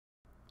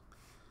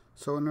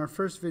So in our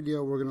first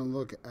video, we're going to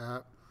look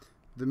at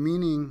the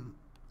meaning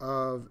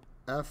of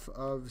f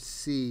of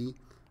c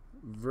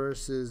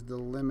versus the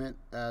limit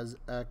as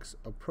x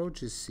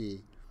approaches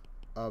c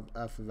of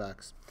f of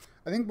x.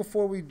 I think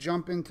before we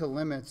jump into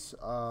limits,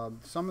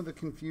 some of the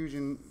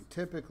confusion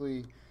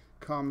typically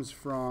comes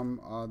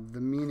from the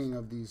meaning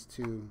of these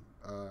two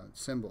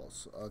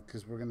symbols,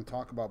 because we're going to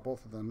talk about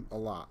both of them a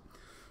lot.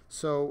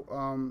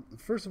 So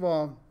first of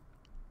all,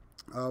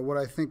 what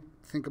I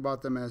think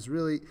about them as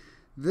really,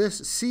 this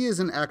c is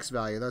an x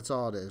value. That's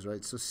all it is,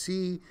 right? So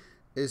c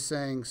is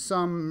saying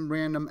some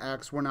random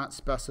x. We're not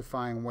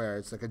specifying where.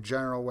 It's like a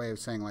general way of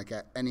saying like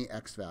at any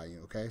x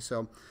value, okay?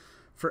 So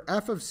for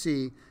f of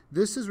c,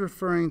 this is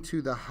referring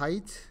to the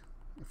height.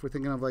 If we're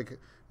thinking of like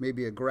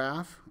maybe a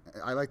graph,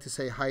 I like to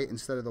say height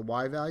instead of the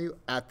y value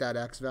at that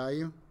x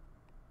value.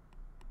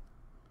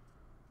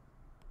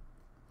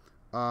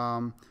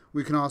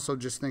 We can also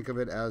just think of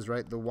it as,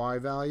 right, the y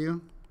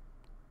value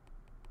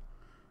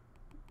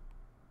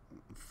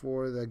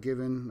for the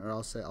given, or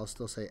I'll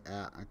still say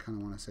at, I kind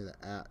of want to say the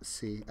at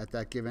c, at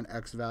that given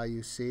x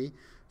value c.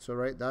 So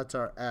right, that's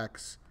our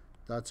x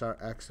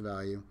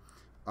value.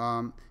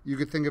 You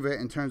could think of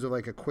it in terms of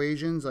like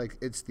equations, like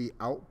it's the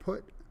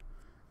output.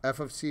 F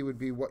of c would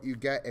be what you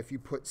get if you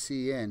put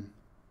c in,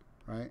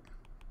 right?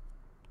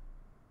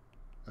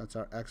 That's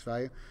our x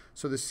value.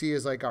 So the c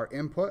is like our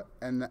input,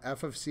 and the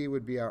f of c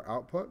would be our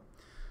output.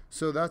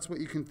 So that's what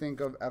you can think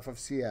of f of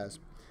c as.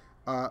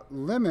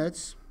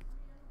 Limits,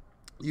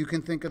 you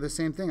can think of the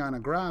same thing on a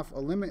graph. A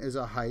limit is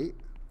a height,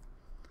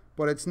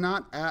 but it's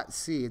not at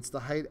c. It's the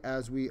height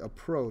as we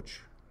approach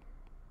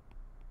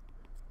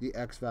the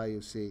x value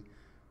of c,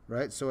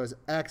 right? So as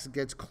x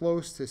gets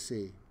close to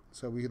c,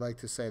 so we like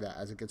to say that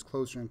as it gets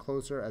closer and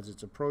closer, as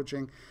it's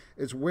approaching,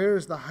 it's where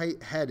is the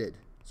height headed.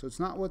 So it's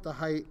not what the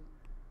height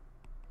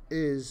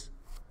is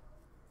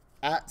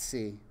at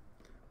c,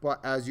 but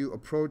as you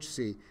approach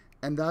c.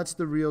 And that's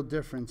the real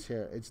difference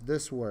here. It's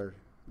this word,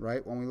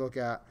 right? When we look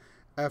at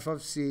f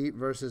of c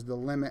versus the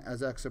limit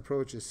as x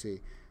approaches c.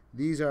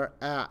 These are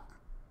at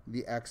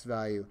the x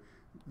value.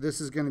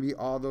 This is going to be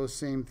all those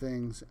same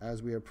things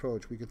as we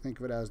approach. We could think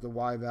of it as the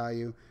y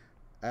value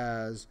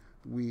as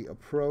we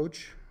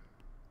approach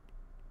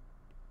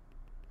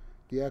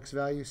the x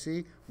value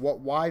c. What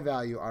y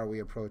value are we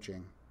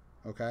approaching?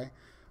 Okay?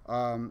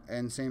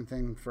 And same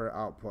thing for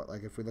output.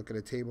 Like if we look at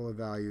a table of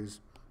values,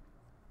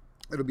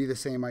 it'll be the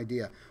same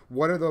idea.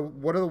 What are the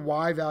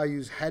y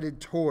values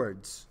headed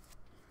towards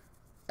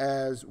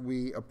as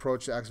we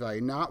approach the x value?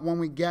 Not when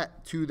we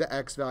get to the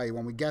x value.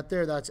 When we get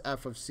there, that's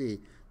f of c.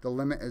 The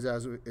limit is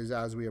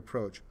as we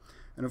approach.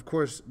 And of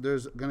course,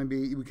 there's going to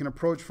be, we can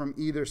approach from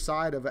either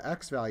side of an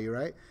x value,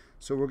 right?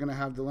 So we're going to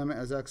have the limit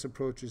as x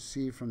approaches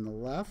c from the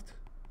left,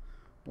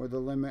 or the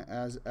limit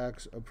as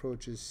x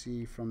approaches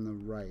c from the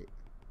right.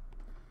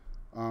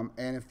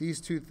 And if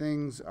these two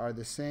things are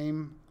the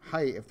same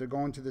height, if they're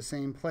going to the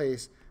same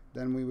place,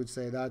 then we would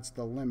say that's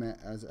the limit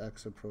as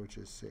x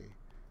approaches c.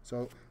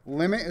 So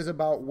limit is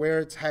about where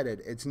it's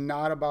headed. It's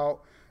not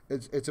about,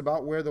 it's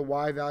about where the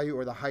y value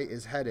or the height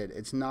is headed.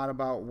 It's not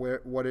about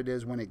what it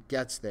is when it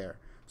gets there.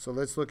 So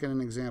let's look at an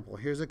example.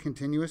 Here's a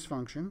continuous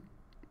function.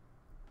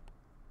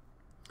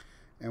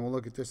 And we'll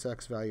look at this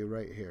x value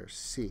right here,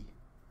 c.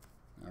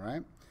 All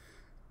right?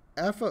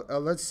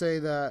 Let's say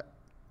that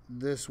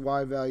this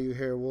y value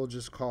here, we'll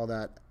just call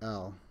that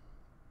L.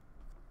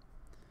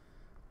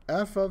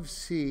 F of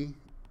c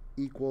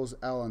equals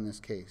L in this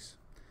case,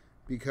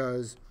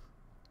 because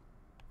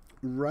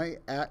right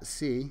at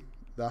c,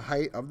 the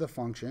height of the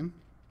function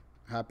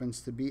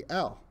happens to be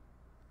L,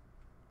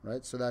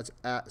 right? So that's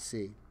at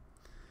c.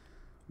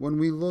 When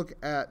we look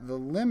at the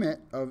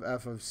limit of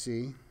f of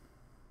c,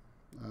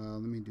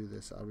 let me do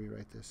this. I'll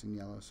rewrite this in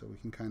yellow so we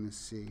can kind of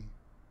see.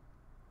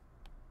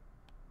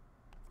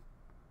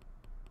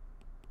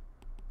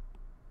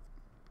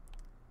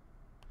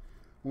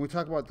 When we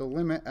talk about the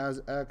limit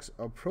as x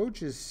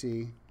approaches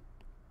c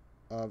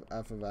of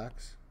f of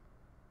x,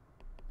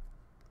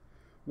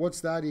 what's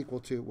that equal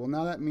to? Well,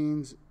 now that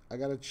means I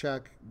got to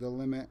check the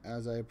limit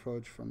as I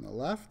approach from the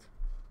left.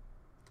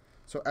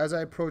 So as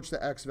I approach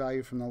the x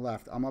value from the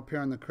left, I'm up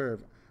here on the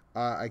curve.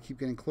 I keep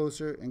getting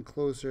closer and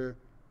closer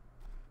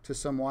to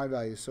some y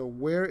value. So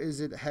where is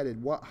it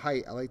headed? What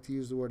height? I like to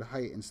use the word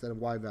height instead of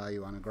y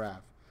value on a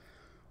graph.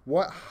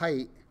 What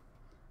height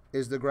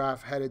is the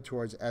graph headed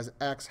towards as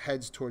x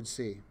heads towards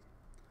c?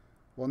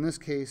 Well, in this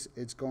case,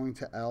 it's going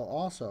to L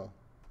also.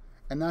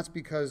 And that's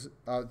because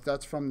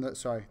that's from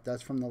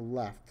the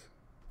left.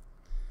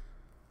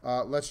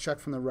 Let's check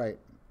from the right.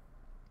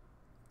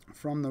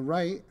 From the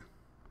right,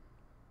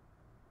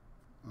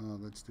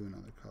 let's do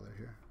another color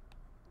here.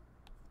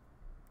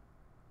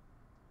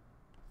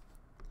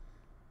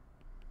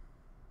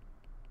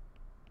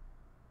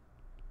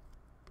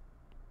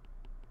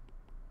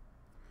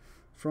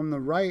 From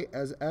the right,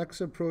 as x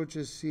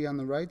approaches c on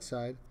the right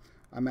side,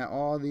 I'm at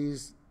all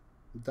these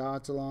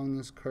dots along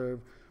this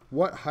curve.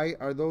 What height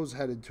are those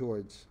headed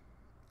towards?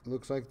 It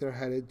looks like they're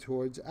headed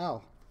towards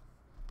L.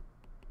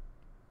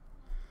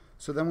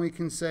 So then we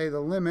can say the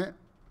limit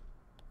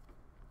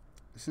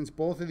since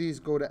both of these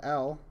go to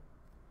L,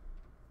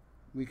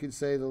 we could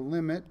say the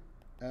limit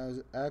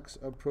as x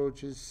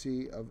approaches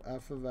c of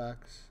f of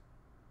x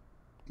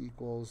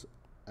equals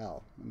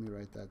L. Let me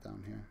write that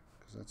down here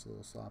because that's a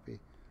little sloppy.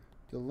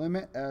 The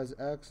limit as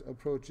x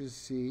approaches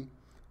c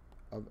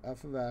of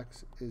f of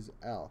x is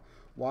L.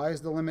 Why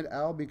is the limit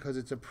L? Because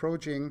it's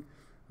approaching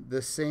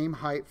the same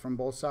height from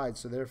both sides,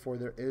 so therefore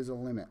there is a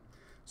limit.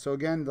 So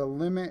again, the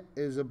limit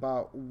is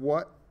about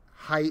what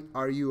height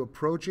are you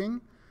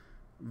approaching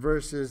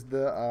versus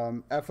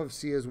the f of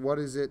c is what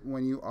is it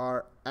when you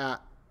are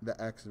at the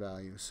x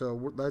value.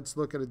 So let's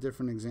look at a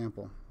different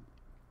example.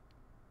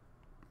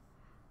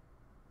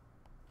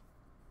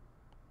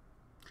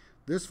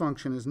 This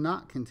function is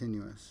not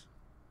continuous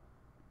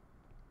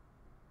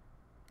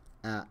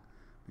at,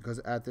 because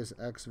at this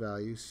x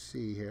value,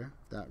 c here,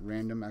 that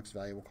random x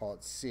value, we'll call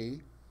it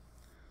c.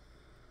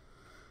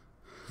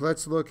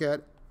 Let's look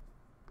at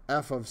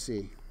f of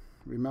c.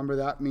 Remember,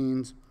 that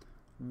means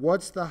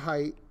what's the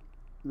height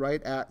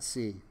right at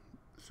c.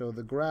 So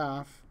the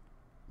graph,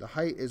 the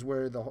height is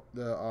where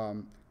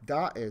the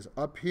dot is.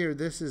 Up here,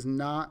 this is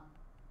not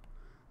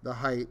the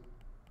height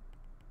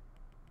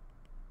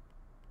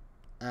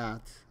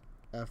at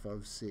f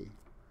of c.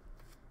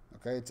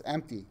 Okay, it's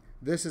empty.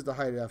 This is the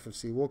height at f of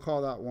c. We'll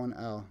call that one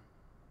L.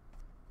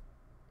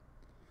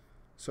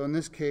 So in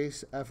this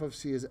case, f of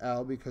c is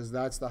L because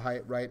that's the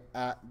height right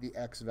at the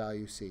x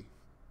value c.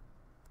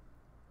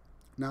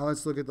 Now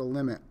let's look at the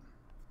limit.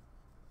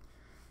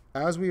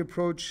 As we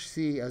approach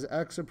c, as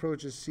x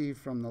approaches c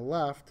from the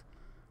left,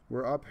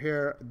 we're up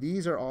here.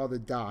 These are all the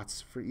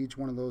dots for each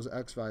one of those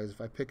x values.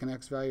 If I pick an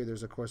x value,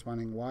 there's a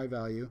corresponding y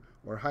value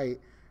or height,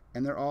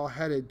 and they're all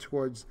headed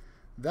towards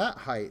that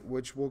height,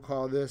 which we'll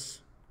call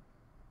this,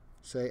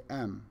 say,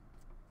 m.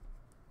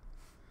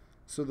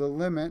 So the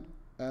limit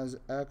as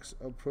x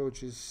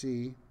approaches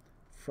c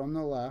from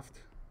the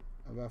left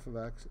of f of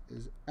x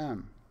is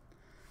m.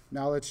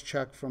 Now let's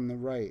check from the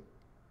right.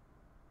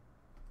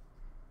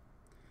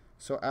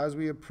 So as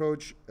we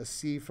approach a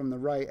c from the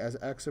right, as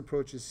x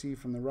approaches c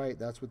from the right,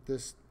 that's what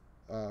this,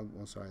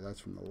 well, sorry, that's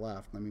from the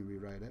left. Let me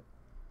rewrite it.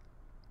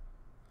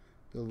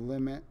 The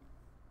limit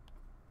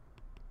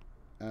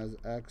as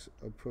x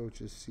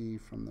approaches c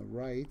from the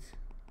right.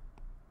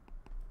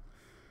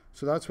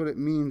 So that's what it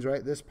means,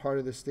 right? This part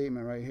of the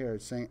statement right here.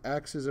 It's saying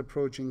x is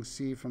approaching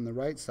c from the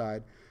right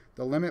side.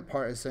 The limit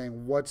part is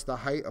saying what's the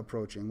height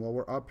approaching? Well,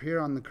 we're up here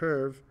on the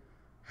curve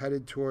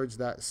headed towards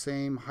that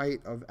same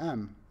height of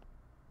m.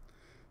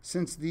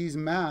 Since these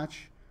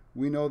match,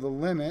 we know the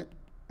limit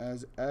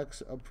as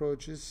x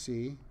approaches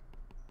c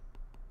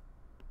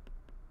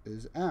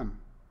is m.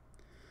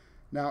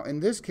 Now, in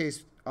this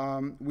case,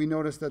 we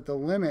notice that the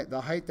limit,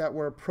 the height that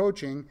we're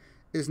approaching,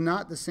 is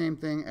not the same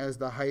thing as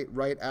the height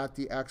right at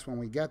the x when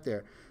we get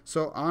there.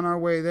 So on our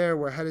way there,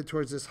 we're headed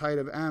towards this height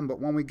of m, but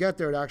when we get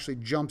there, it actually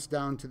jumps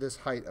down to this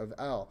height of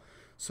L.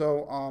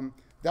 So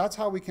that's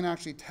how we can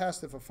actually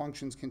test if a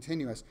function's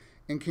continuous.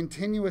 In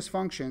continuous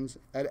functions,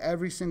 at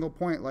every single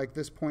point, like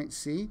this point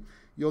c,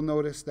 you'll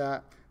notice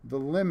that the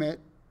limit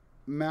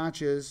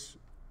matches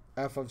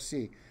f of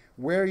c.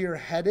 Where you're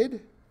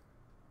headed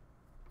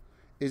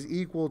is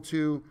equal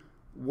to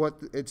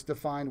what it's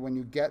defined when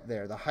you get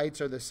there. The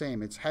heights are the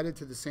same. It's headed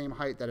to the same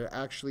height that it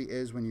actually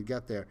is when you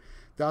get there.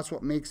 That's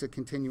what makes a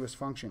continuous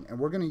function. And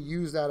we're going to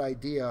use that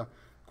idea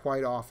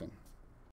quite often.